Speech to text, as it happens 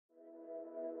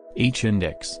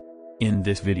H-index. In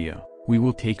this video, we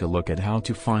will take a look at how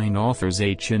to find author's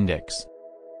H-index.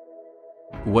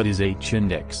 What is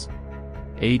H-index?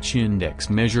 H-index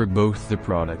measure both the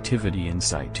productivity and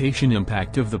citation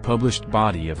impact of the published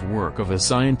body of work of a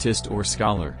scientist or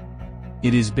scholar.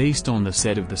 It is based on the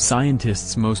set of the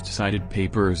scientist's most cited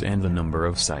papers and the number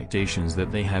of citations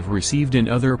that they have received in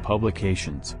other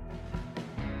publications.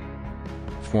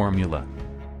 Formula.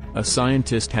 A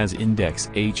scientist has index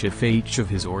H if H of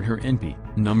his or her NP,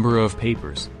 number of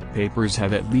papers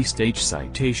have at least H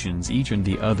citations each, and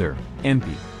the other,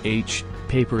 NP, H,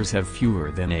 papers have fewer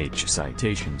than H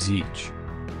citations each.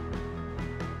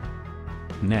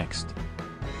 Next.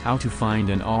 How to find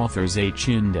an author's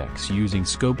H-index using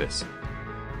Scopus.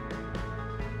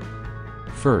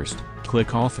 First,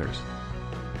 click Authors.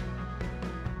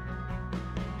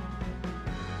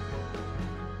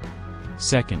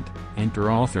 Second,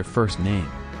 enter author first name.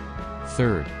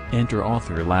 Third, enter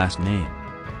author last name.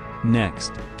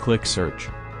 Next, click Search.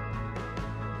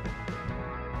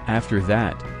 After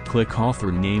that, click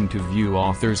Author name to view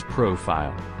author's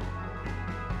profile.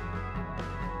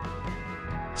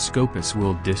 Scopus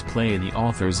will display the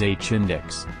author's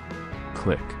H-index.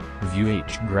 Click View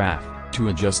H-graph to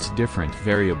adjust different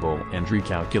variable and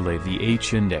recalculate the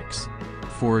H-index.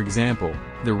 For example,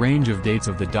 the range of dates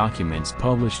of the documents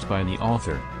published by the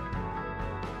author.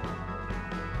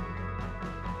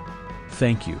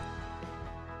 Thank you.